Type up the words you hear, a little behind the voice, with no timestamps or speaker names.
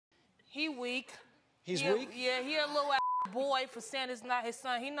He weak. He's weak? Yeah, he a little boy for saying it's not his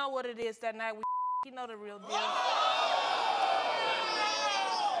son. He know what it is that night. He know the real deal. He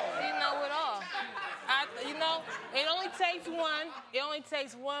know it all. You know, it only takes one. It only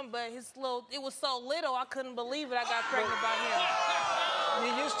takes one, but it was so little, I couldn't believe it. I got pregnant by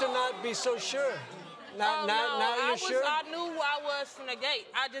him. You used to not be so sure. Now you're sure? I knew who I was from the gate.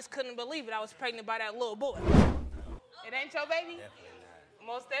 I just couldn't believe it. I was pregnant by that little boy. It ain't your baby? Definitely not.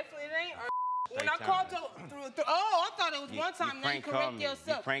 Most definitely it ain't. When I called you I thought it was one time. Now you correct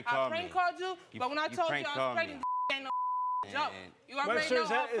yourself. You prank called you, but when I told you I was pregnant, ain't no joke. You already know.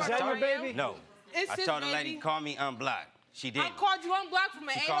 Is that your baby? No. I told the lady call me unblocked. She didn't. I called you unblocked from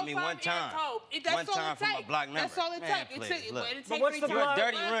an 805. She called me one time. One time from a block number. That's all it takes. But what's the block? You're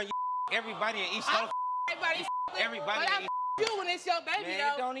a dirty run. Everybody in East Coast. Everybody in East you when it's your baby, man,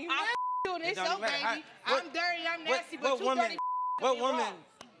 though. it don't even matter. You when it's your baby. I'm dirty, I'm nasty, but you dirty. What woman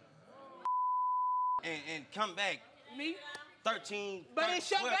and come back? Me? 13, but it's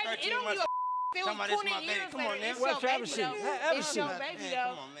your 12, baby. 13 It don't months. give a Somebody, it's my baby. Come on, man. It's your baby,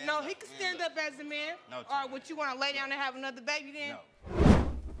 though. No, he can stand up as a man. Or would you want to lay down and have another baby then?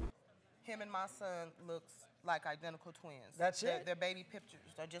 No. Him and my son looks like identical twins. That's it? Their baby pictures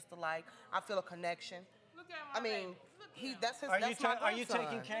are just alike. I feel a connection. Look at my baby. That's my Are you grandson.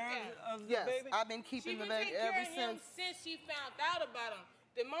 taking care of the Yes, baby? I've been keeping the baby ever since she found out about him.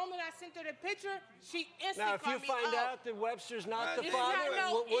 The moment I sent her the picture, she instantly Now, if you find out that Webster's not the father,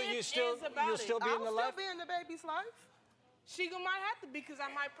 will you still be in the life? I'll still be in the baby's life. She might have to be because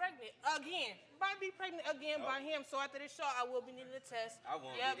I might pregnant again. Might be pregnant again by him. So after this show, I will be needing a test. I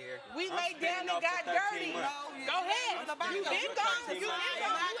won't be there. We laid down and got dirty. Go ahead. You been gone. You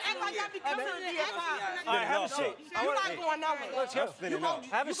act like I be coming to the All right, have a seat. You're not going nowhere. Let's go. You're going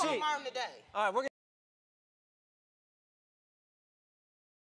to learn today. All right, we're